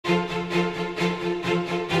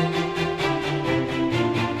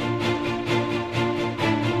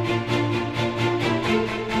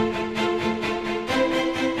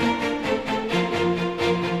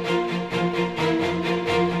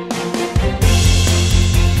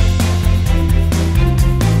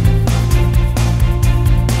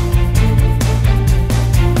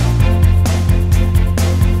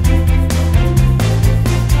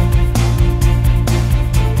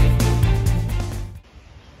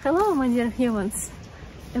Hello, my dear humans.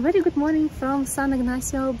 A very good morning from San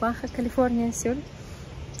Ignacio, Baja California Sur.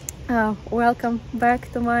 Welcome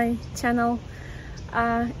back to my channel.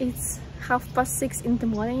 It's 6:30 in the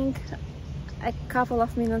morning. A couple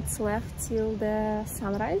of minutes left till the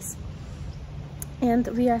sunrise. And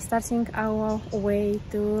we are starting our way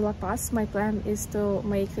to La Paz. My plan is to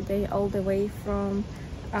make today all the way from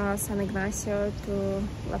San Ignacio to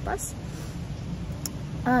La Paz.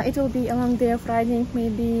 It will be a long day of riding,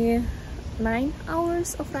 maybe 9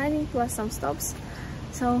 hours of riding plus some stops.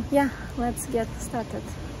 So yeah, let's get started.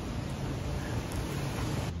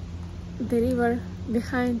 The river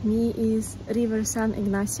behind me is River San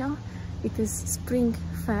Ignacio. It is spring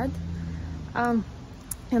fed,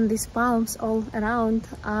 and these palms all around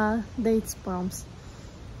are dates palms.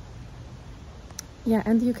 Yeah,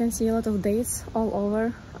 and you can see a lot of dates all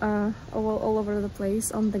over the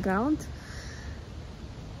place on the ground.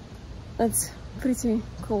 That's pretty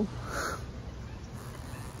cool.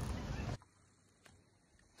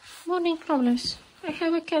 Morning problems. I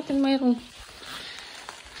have a cat in my room.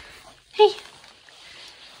 Hey!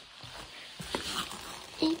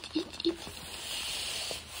 Eat.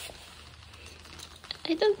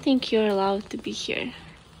 I don't think you're allowed to be here.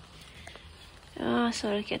 Ah,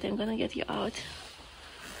 sorry cat, I'm gonna get you out.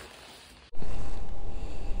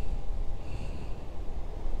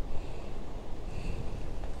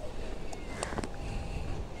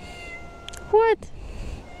 What?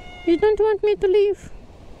 You don't want me to leave?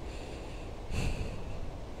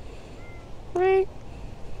 Right?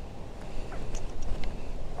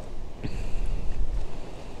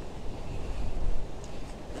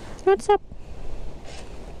 What's up?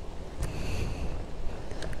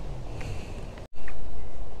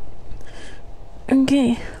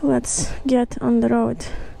 Okay, let's get on the road.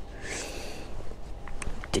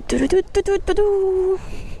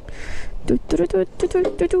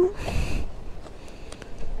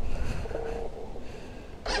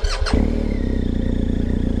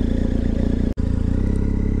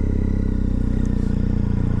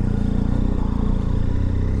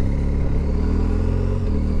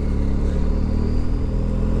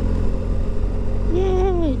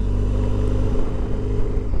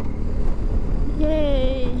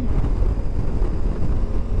 Yay!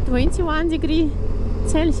 21 degrees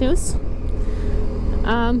Celsius.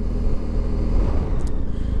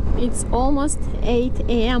 It's almost 8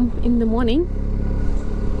 a.m. in the morning.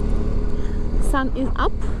 Sun is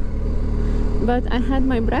up, but I had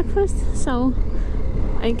my breakfast, so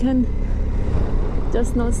I can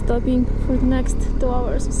just not stopping for the next 2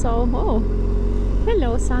 hours or so. Oh,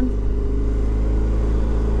 hello sun.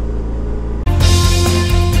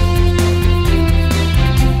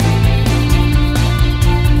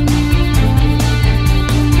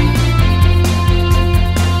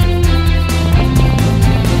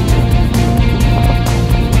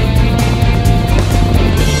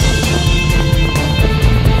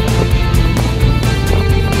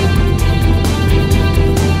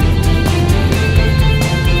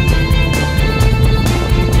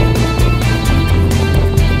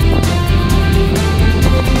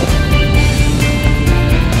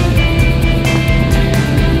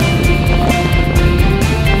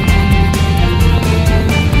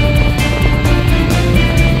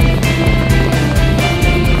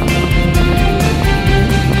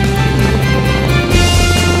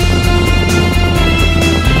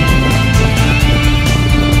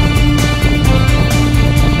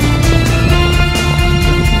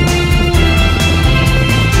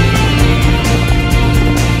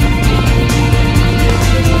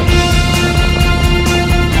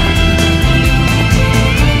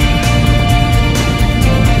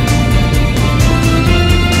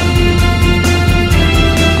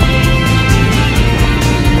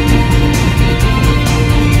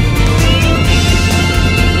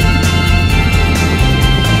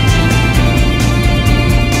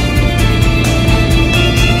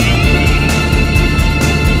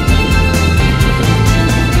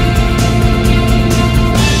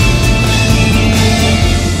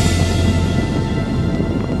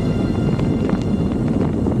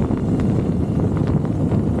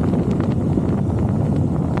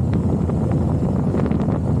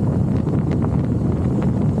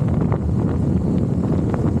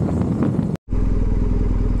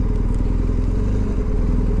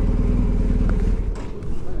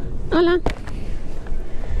 Hola.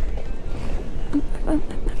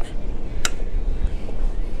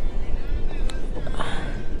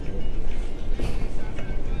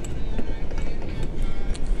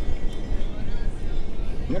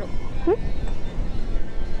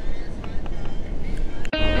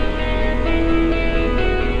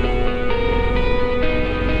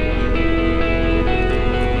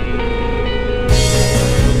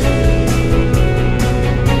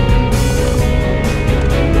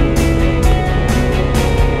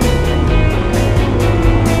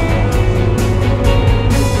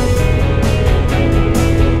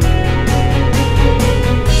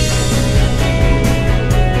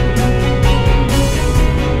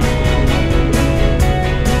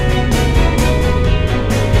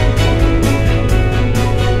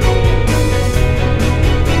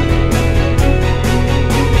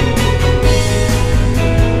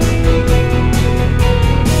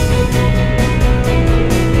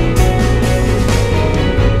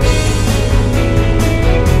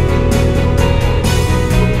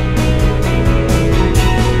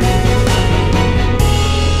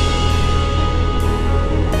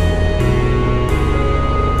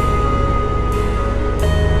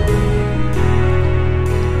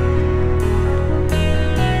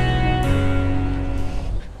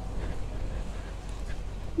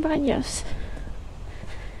 baños.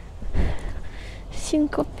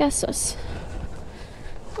 5 pesos.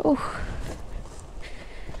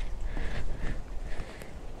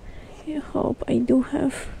 I hope I do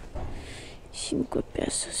have 5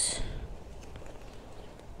 pesos.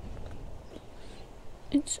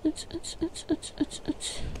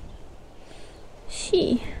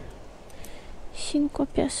 Sí, 5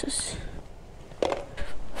 pesos.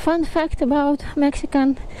 Fun fact about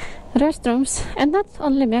Mexican restrooms, and not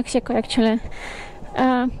only Mexico actually,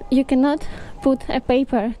 you cannot put a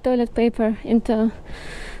toilet paper into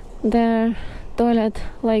the toilet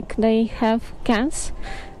like they have cans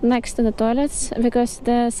next to the toilets, because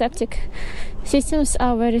the septic systems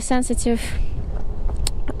are very sensitive.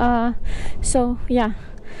 So yeah,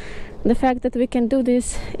 the fact that we can do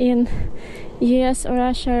this in US or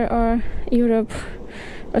Russia or Europe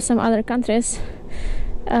or some other countries,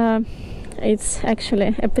 it's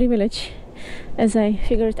actually a privilege, as I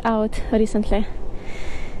figured out recently.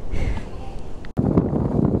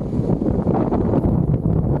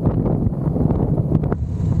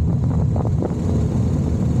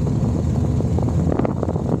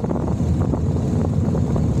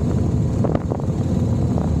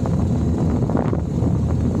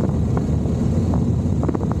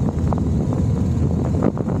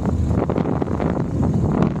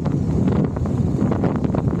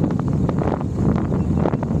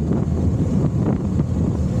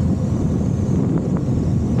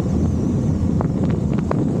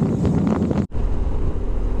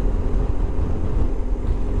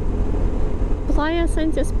 Playa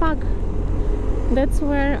Park. That's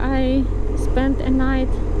where I spent a night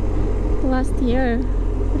last year,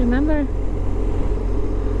 remember?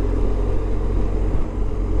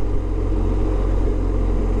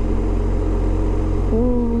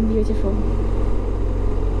 Oh, beautiful.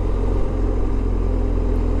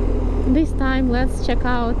 This time let's check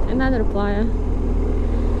out another playa.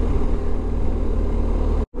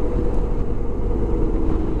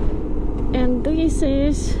 And this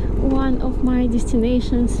is one of my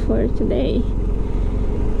destinations for today.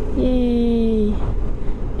 Yay!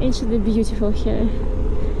 It should be beautiful here.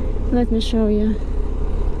 Let me show you.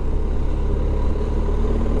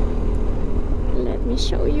 Let me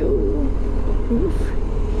show you. Oof.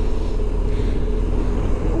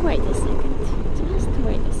 Wait a second. Just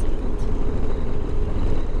wait a second.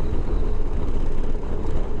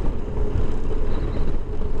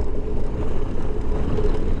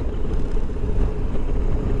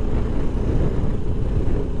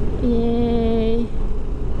 Yay!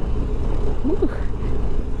 Ooh.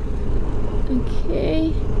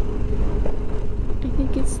 Okay, I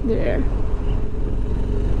think it's there.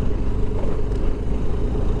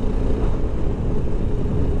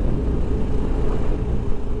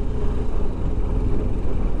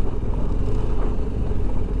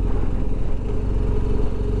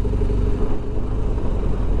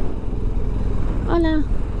 Hola.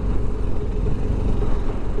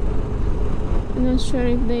 I'm not sure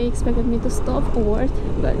if they expected me to stop or what,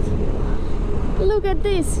 but look at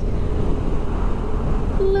this!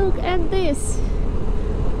 Look at this!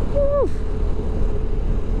 Woo.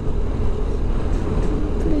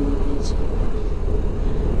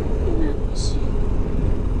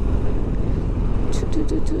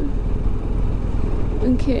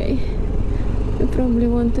 Okay, I probably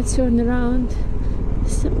want to turn around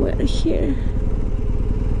somewhere here.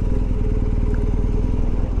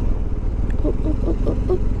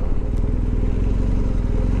 Up.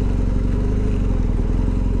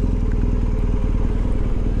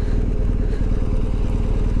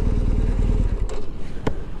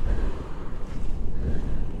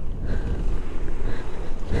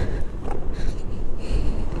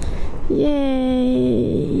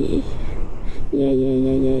 Yay!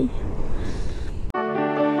 Yay!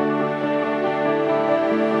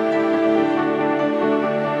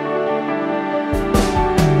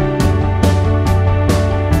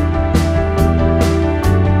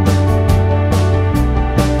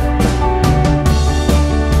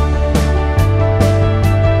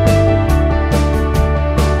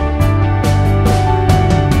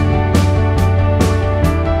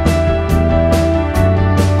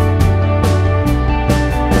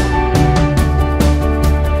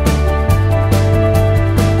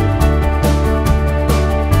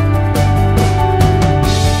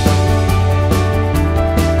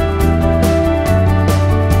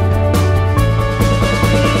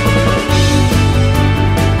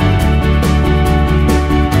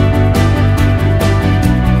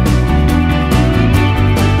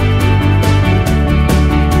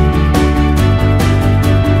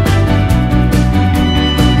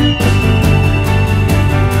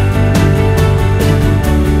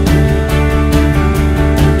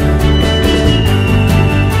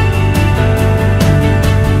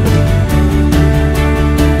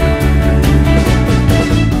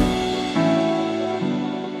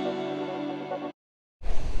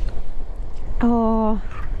 Oh,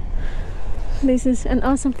 this is an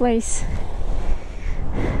awesome place.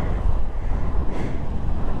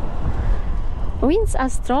 Winds are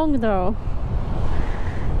strong though.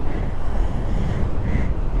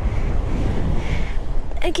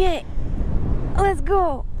 Okay, let's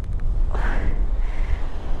go.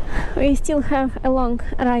 We still have a long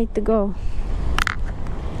ride to go.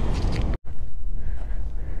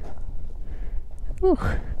 Ooh.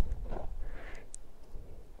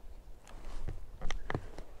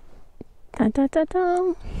 Ta ta ta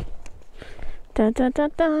ta. Ta ta ta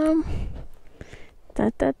ta. Ta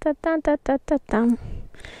ta ta ta ta ta ta ta.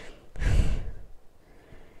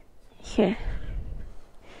 Here.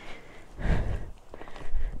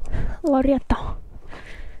 Loreto.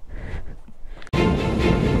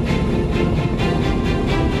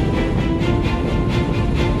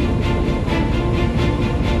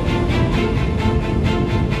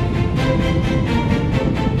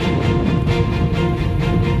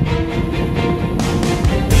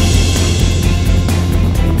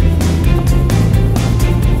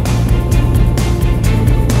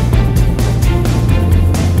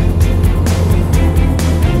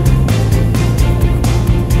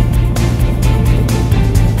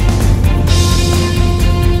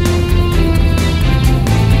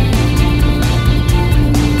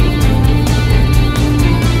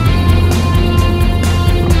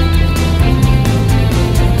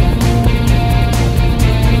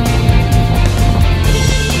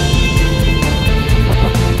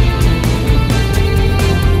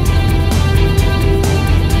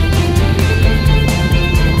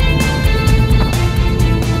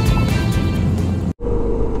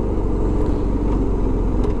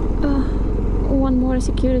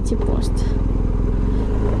 Security post.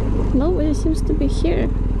 Nobody seems to be here.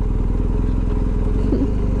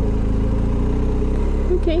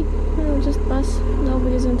 Okay, I'll just pass.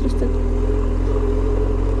 Nobody's interested.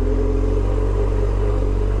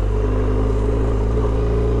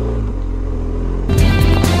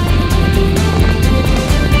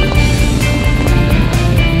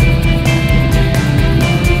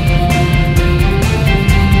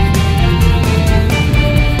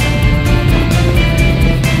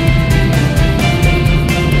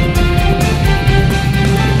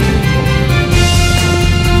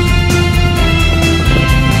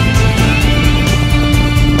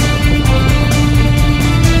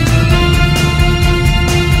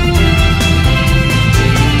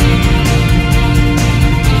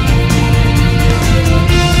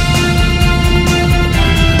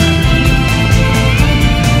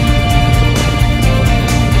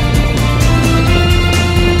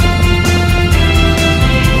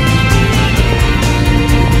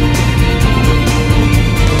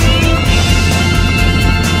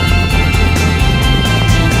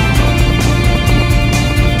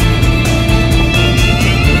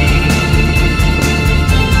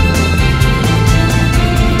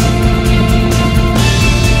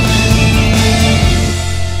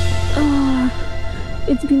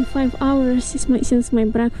 It's been 5 hours since my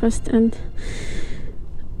breakfast, and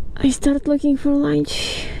I start looking for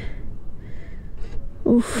lunch.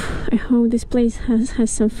 Oof, I hope this place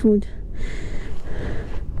has some food.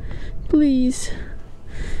 Please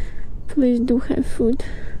do have food.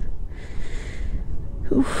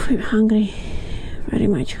 Oof, I'm hungry, very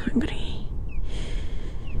much hungry.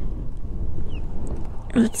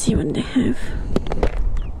 Let's see what they have.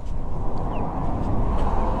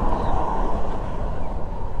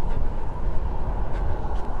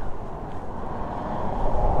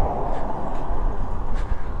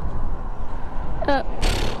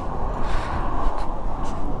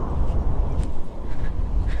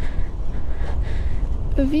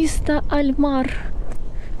 Vista al mar.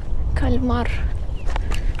 Calmar.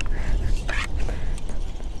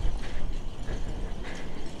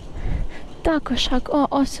 Taco shack. Oh,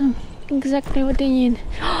 awesome. Exactly what I need.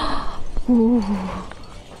 Ooh.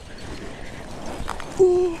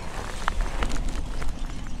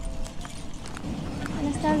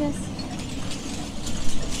 Buenas tardes.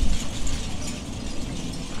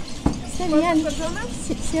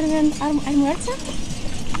 ¿Sirven almuerzo?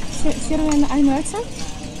 ¿Sirven almuerzo?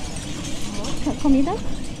 ¿Comida?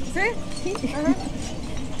 Sí. Sí. Ajá.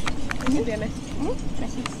 ¿Qué tiene?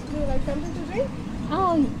 Gracias. Do you like something to drink?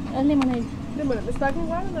 Oh, lemonade. Lemonade. Sparkling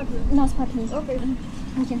water or not? No, sparkling. Okay.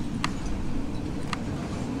 Thank you.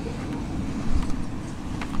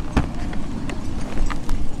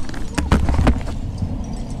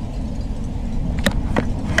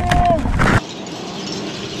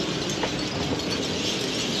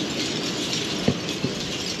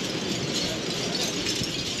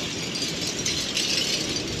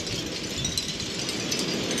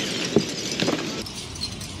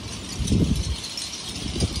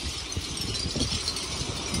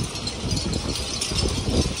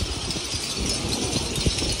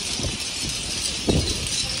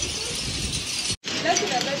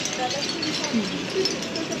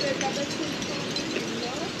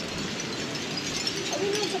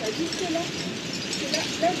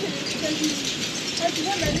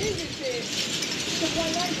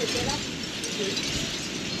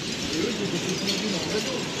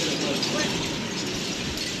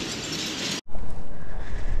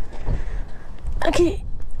 Okay,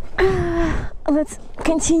 let's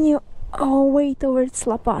continue our way towards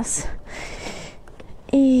La Paz.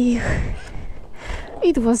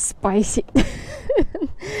 It was spicy.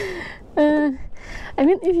 I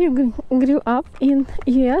mean, if you grew up in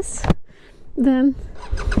US, then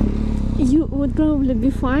you would probably be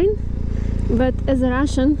fine. But as a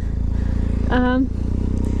Russian,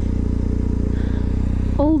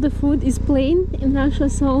 all the food is plain in Russia,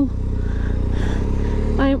 so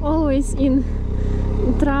I'm always in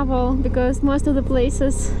trouble because most of the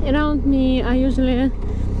places around me are usually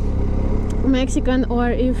Mexican, or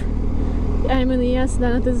if I'm in the US,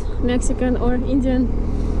 then it is Mexican or Indian.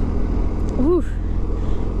 Oof,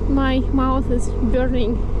 my mouth is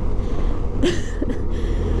burning.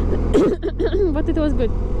 But it was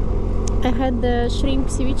good. I had the shrimp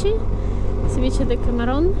ceviche de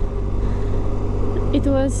camarón. It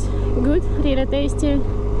was good, really tasty,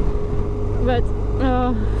 but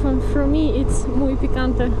for me it's muy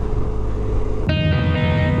picante.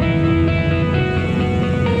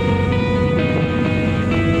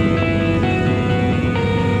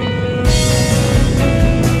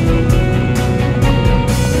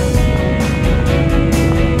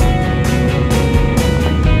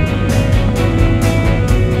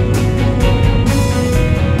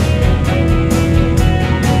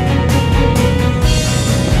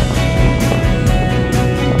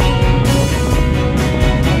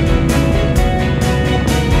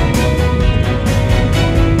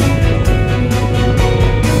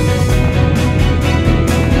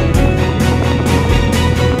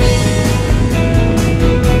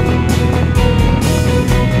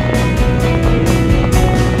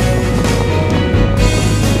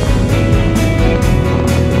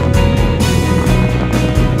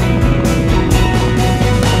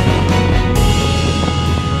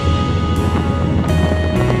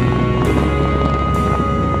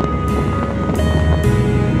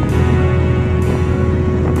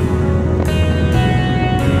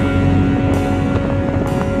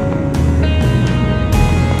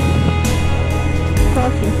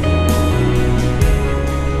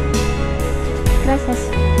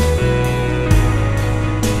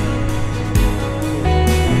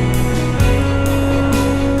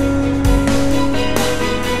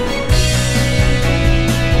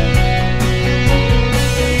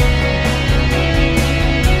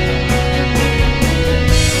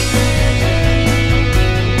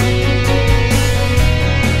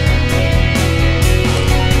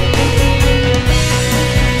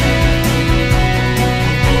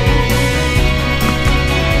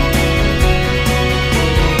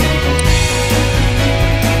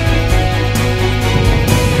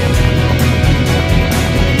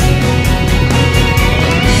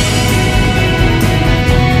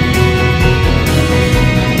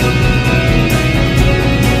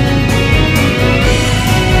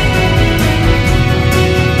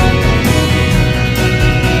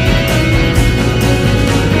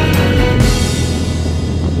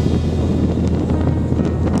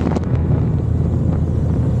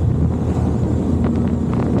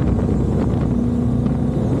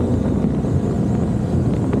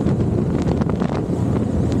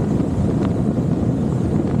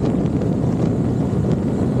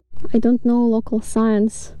 I don't know local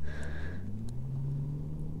science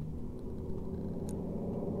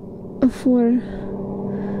for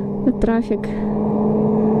the traffic,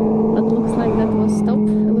 but looks like that was stop.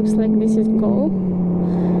 It looks like this is go.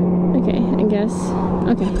 Okay, I guess.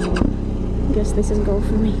 Okay, I guess this is go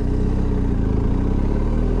for me.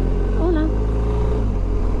 Hola.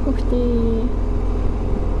 Ух ты.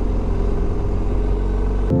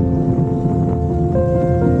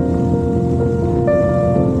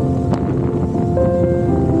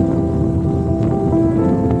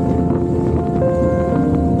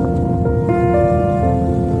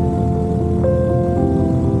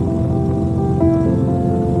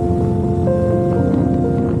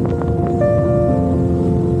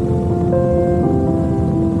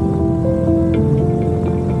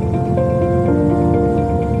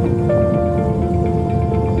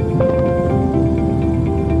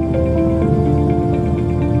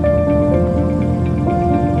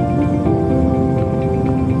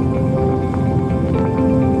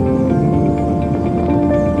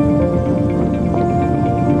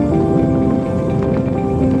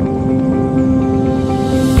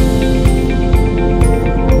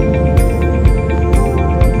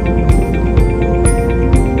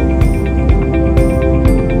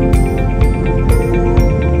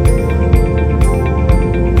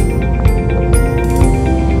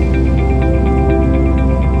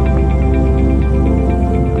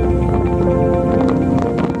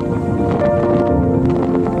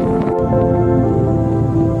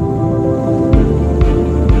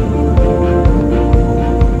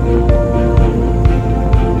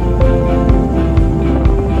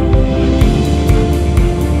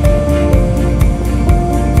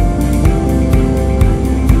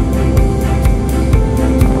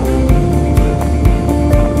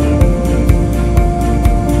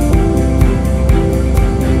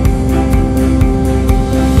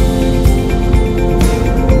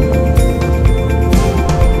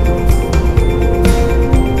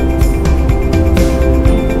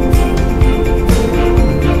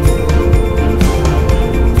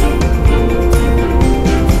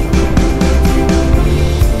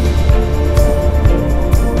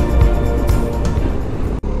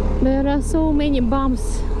 many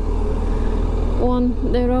bumps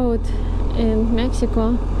on the road in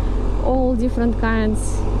Mexico, all different kinds,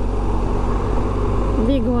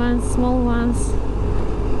 big ones, small ones.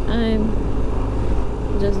 I'm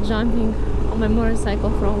just jumping on my motorcycle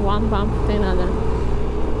from one bump to another.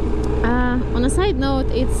 On a side note,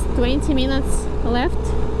 it's 20 minutes left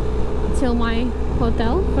till my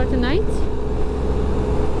hotel for tonight.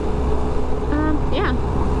 Yeah,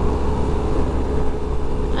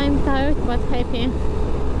 I'm tired but happy,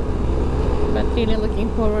 but really looking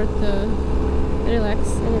forward to relax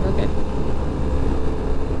a little bit.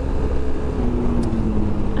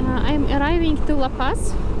 I'm arriving to La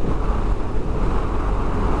Paz.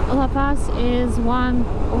 La Paz is one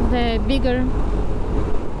of the bigger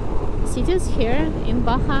cities here in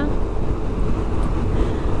Baja,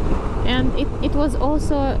 and it was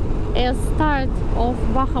also a start of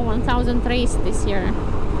Baja 1000 race this year.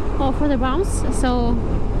 Oh, for the bumps, so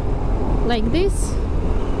like this,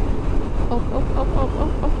 up, up, up, up,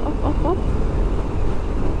 up, up, up, up, up.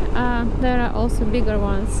 There are also bigger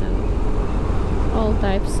ones and all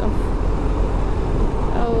types of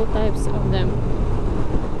them.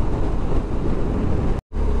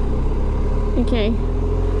 Okay.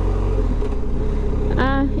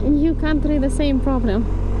 New country, the same problem.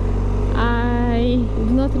 I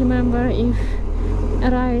do not remember if a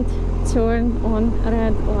right turn on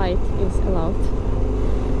red light is allowed.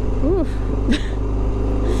 Oof.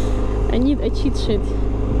 I need a cheat sheet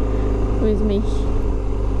with me.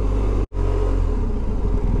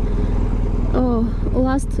 Oh,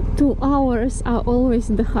 last 2 hours are always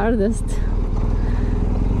the hardest.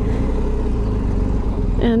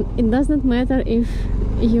 And it does not matter if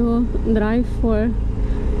you drive for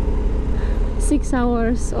 6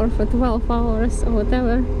 hours or for 12 hours or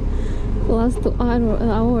whatever. Last 2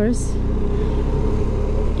 hours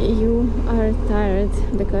you are tired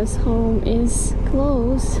because home is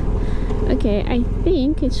close. Okay, I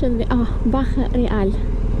think it should be Baja Real.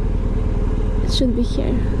 It should be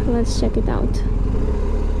here. Let's check it out.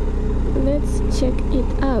 Let's check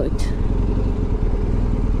it out.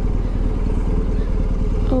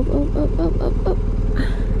 Up, up, up, up, up, up.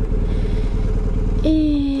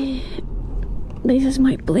 This is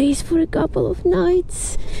my place for a couple of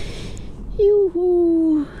nights.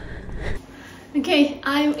 Yoo-hoo! Okay,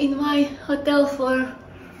 I'm in my hotel for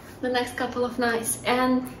the next couple of nights,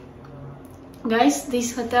 and guys,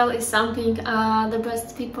 this hotel is something the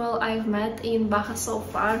best people I've met in Baja so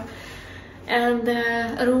far, and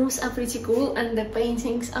the rooms are pretty cool and the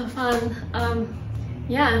paintings are fun.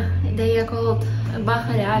 Yeah, they are called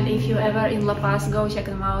Baja Real. If you ever in La Paz, go check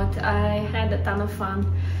them out. I had a ton of fun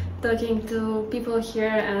talking to people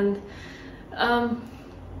here, and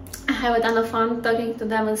I have a ton of fun talking to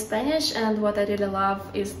them in Spanish, and what I really love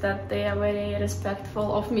is that they are very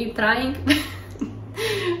respectful of me trying.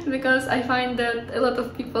 Because I find that a lot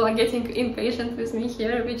of people are getting impatient with me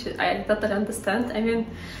here, which I totally understand. I mean,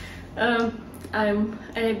 I'm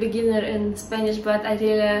a beginner in Spanish, but I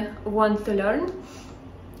really want to learn.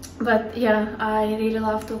 But yeah, I really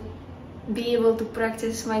love to be able to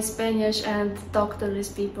practice my Spanish and talk to these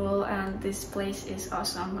people, and this place is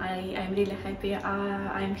awesome. I'm really happy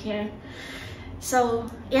I'm here. So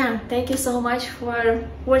yeah, thank you so much for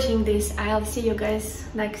watching this. I'll see you guys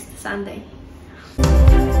next Sunday.